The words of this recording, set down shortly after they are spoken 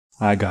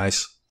Hi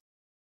guys.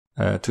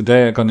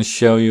 Today I'm going to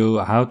show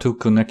you how to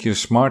connect your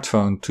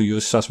smartphone to your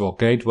Saswell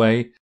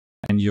Gateway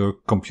and your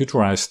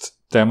computerized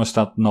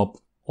thermostat knob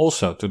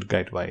also to the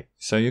gateway.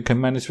 So you can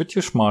manage with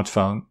your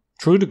smartphone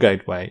through the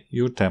gateway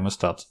your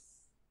thermostat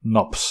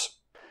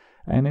knobs.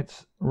 And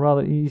it's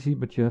rather easy,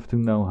 but you have to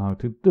know how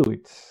to do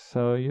it.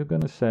 So you're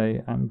going to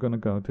say, I'm going to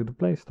go to the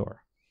Play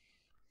Store.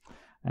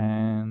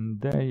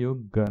 And there you're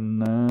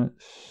gonna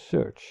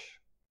search.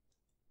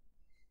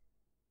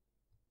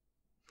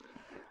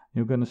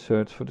 You're going to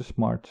search for the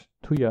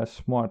tuya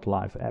Smart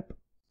Life app.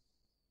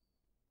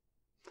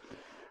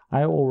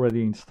 I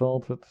already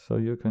installed it, so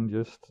you can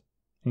just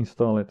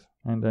install it.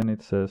 And then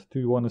it says, do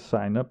you want to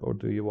sign up or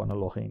do you want to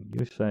log in?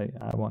 You say,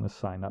 I want to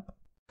sign up.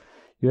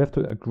 You have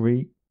to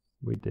agree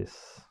with this.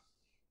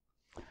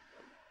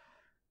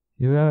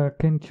 You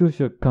can choose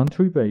your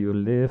country where you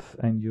live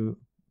and you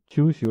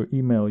choose your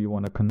email you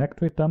want to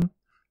connect with them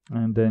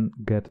and then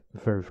get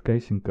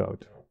verification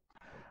code.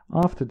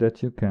 After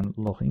that, you can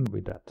log in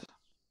with that.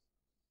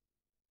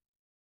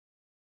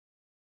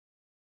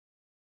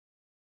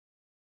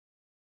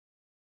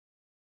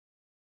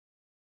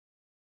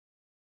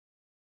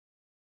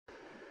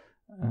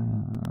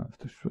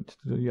 To switch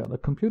to the other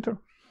computer.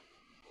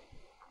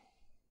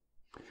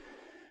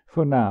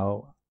 For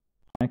now,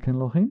 I can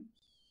log in.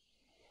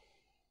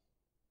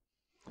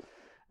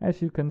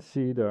 As you can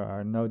see, there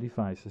are no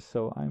devices,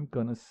 so I'm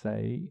gonna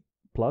say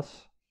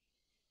plus,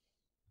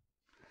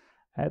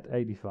 add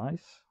a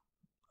device.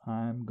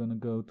 I'm gonna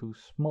go to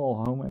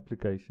small home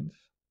applications,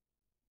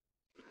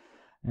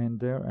 and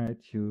there I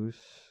choose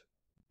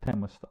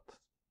thermostat,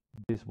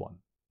 this one.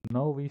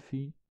 No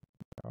Wi-Fi,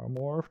 there are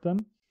more of them.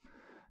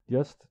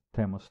 Just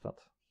thermostat.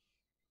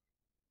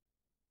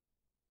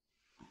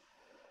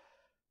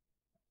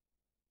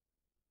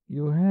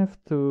 You have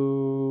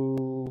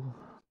to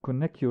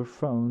connect your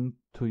phone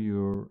to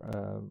your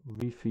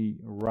Wi-Fi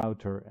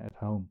router at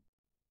home.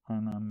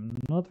 And I'm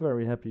not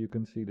very happy you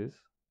can see this.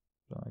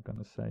 So I'm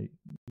gonna say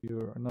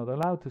you're not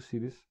allowed to see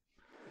this.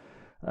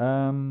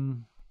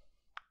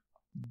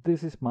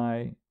 This is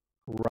my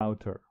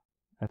router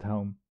at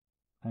home.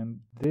 And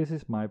this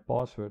is my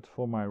password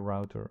for my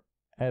router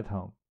at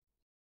home.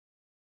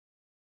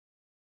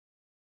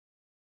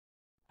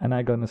 And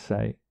I'm gonna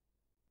say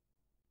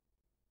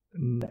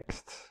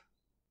next.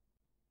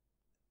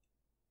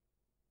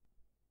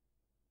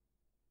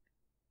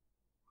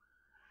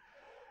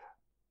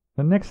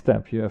 The next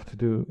step you have to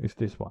do is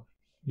this one.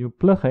 You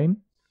plug in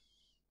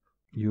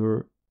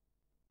your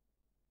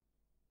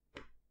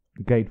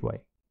gateway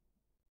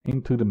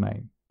into the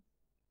main.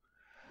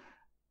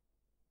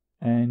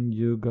 And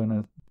you're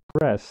gonna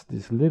press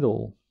this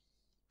little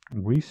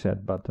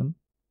reset button.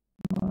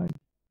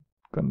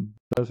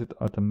 Does it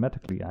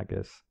automatically, I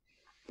guess.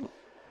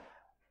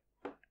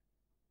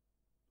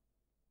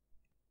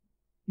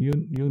 You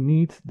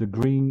need the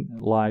green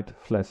light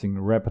flashing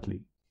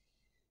rapidly.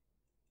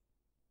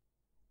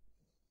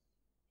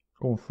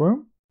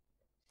 Confirm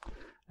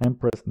and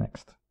press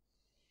next.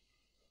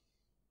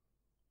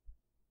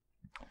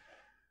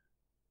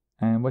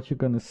 And what you're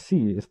gonna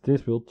see is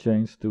this will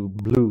change to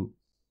blue.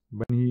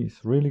 When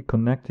he's really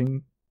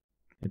connecting,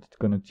 it's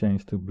gonna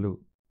change to blue.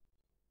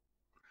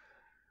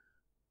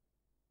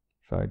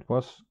 So it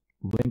was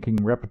blinking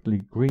rapidly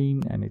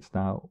green and it's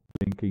now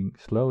blinking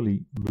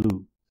slowly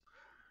blue.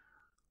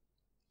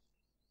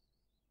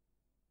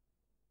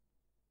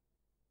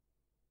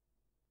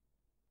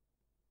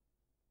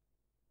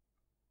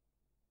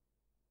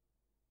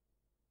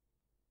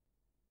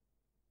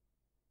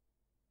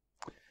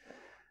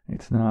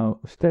 It's now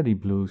steady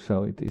blue,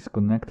 so it is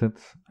connected,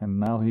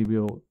 and now he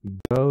will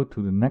go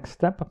to the next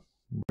step,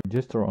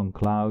 register on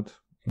cloud,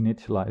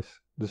 initialize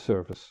the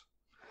service.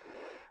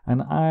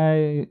 And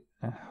I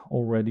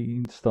already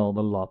installed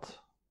a lot,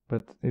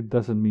 but it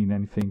doesn't mean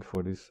anything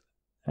for this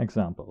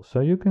example.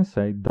 So you can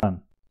say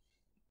done.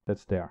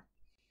 That's there.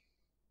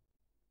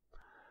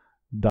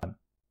 Done.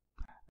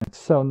 And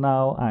so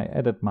now I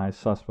added my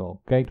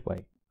Saswell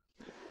Gateway.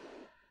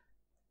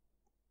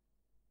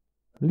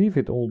 Leave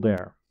it all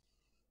there.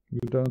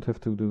 You don't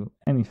have to do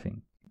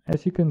anything.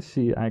 As you can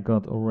see, I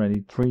got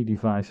already 3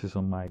 devices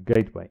on my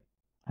gateway,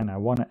 and I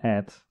want to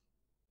add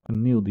a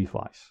new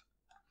device.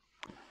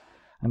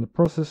 And the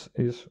process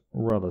is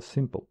rather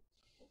simple.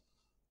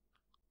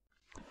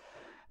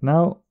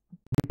 Now,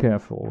 be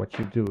careful what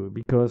you do,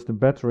 because the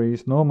battery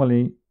is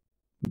normally,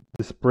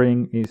 the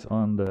spring is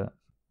on the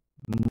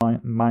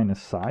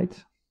minus side,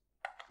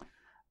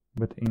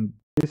 but in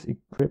this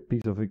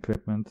piece of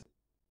equipment,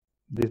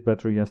 this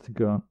battery has to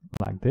go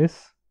like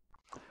this.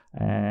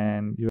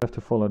 And you have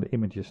to follow the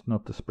images,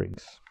 not the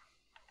springs.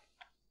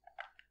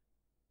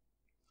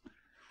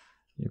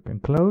 You can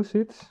close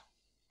it.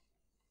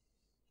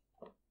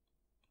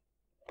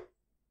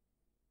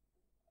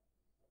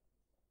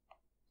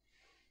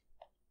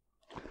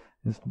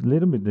 It's a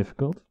little bit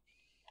difficult,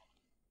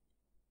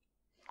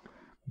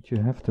 but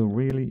you have to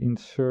really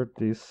insert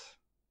this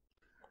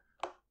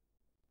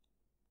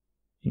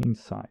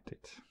inside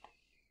it.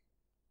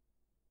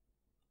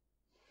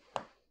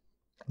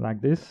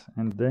 Like this,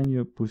 and then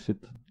you push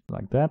it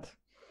like that,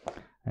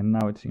 and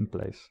now it's in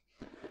place.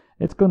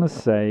 It's gonna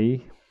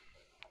say,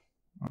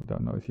 I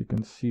don't know if you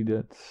can see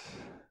that,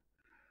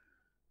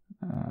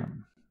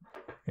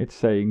 it's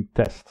saying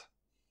test.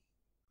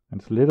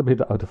 It's a little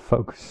bit out of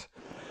focus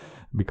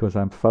because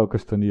I'm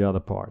focused on the other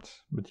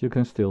parts, but you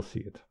can still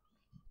see it.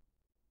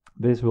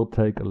 This will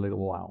take a little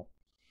while.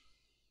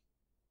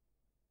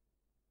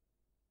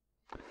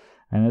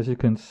 And as you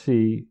can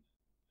see,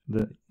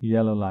 the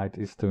yellow light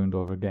is turned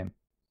off again.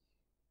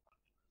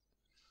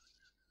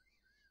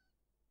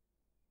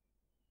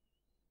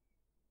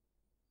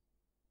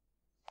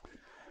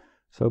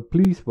 So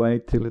please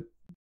wait till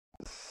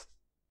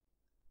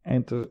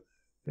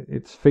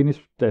it's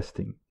finished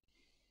testing.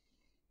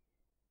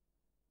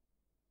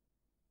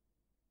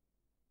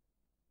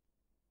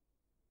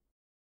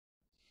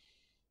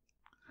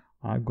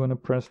 I'm gonna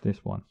press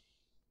this one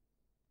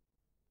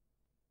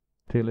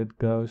till it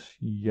goes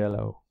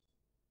yellow.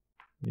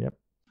 Yep.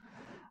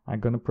 I'm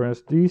gonna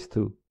press these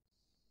two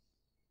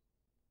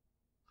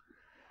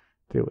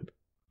till it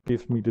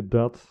gives me the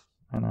dot,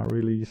 and I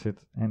release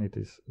it and it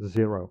is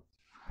 0.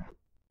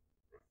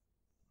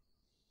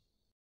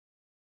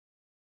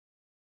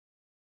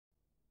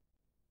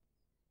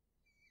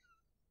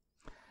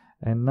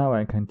 And now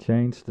I can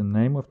change the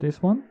name of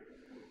this one.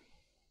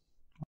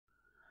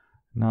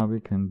 Now we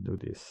can do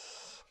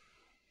this.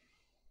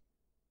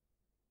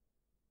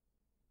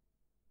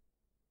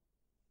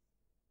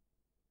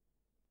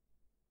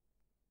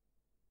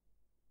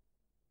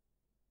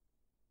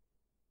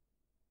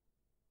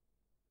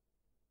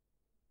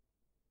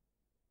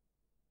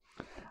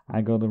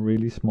 I got a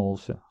really small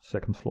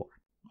second floor,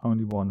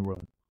 only one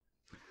room.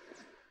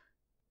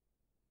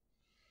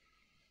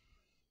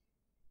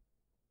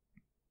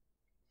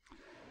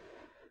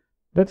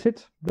 That's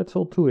it. That's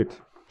all to it.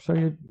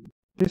 So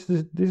this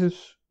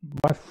is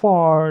by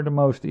far the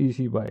most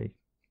easy way.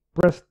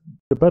 Press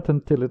the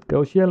button till it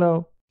goes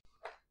yellow.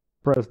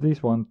 Press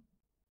this one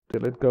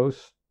till it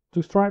goes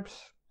to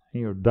stripes,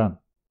 and you're done.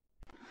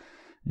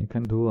 You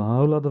can do a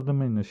whole lot of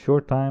them in a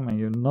short time, and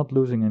you're not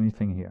losing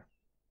anything here.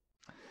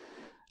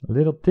 A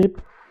little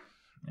tip: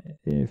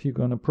 if you're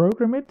gonna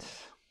program it,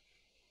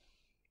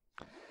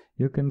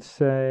 you can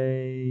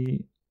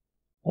say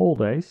all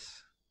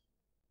days,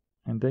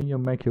 and then you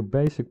make your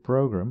basic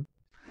program,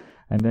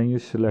 and then you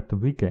select the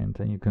weekend,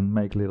 and you can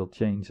make little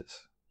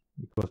changes,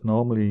 because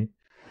normally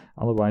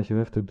otherwise you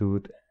have to do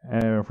it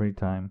every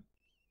time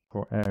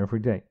for every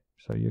day.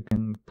 So you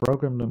can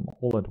program them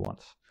all at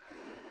once.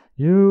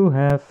 You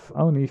have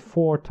only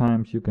 4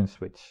 times you can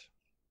switch.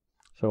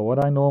 So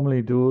what I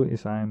normally do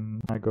is I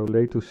go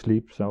late to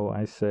sleep, so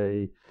I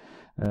say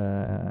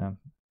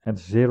at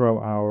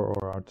 0 hour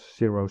or at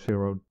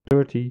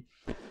 00:30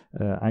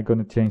 I'm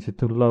gonna change it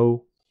to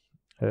low,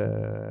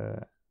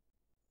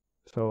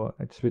 so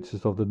it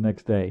switches off the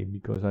next day,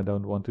 because I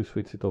don't want to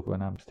switch it off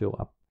when I'm still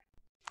up.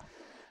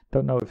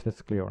 Don't know if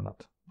that's clear or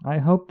not. I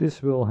hope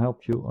this will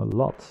help you a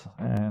lot,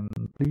 and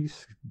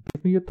please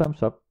give me a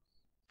thumbs up.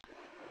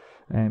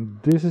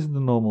 And this is the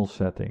normal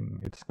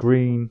setting. It's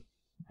green,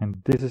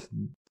 and this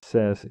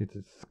says it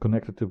is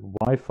connected to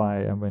Wi-Fi,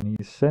 and when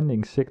he's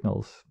sending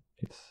signals,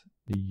 it's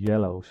the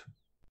yellow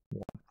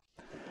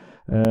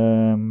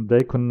one.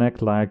 They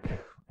connect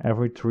like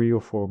every 3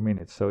 or 4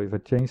 minutes. So if I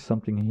change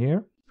something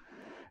here,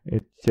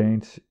 it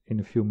changes in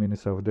a few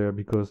minutes over there,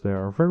 because they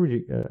are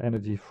very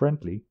energy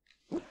friendly.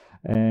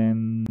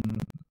 And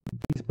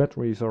these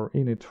batteries are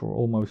in it for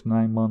almost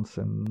 9 months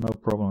and no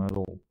problem at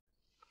all.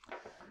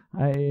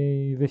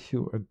 I wish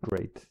you a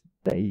great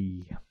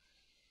day.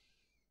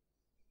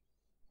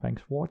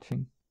 Thanks for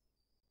watching.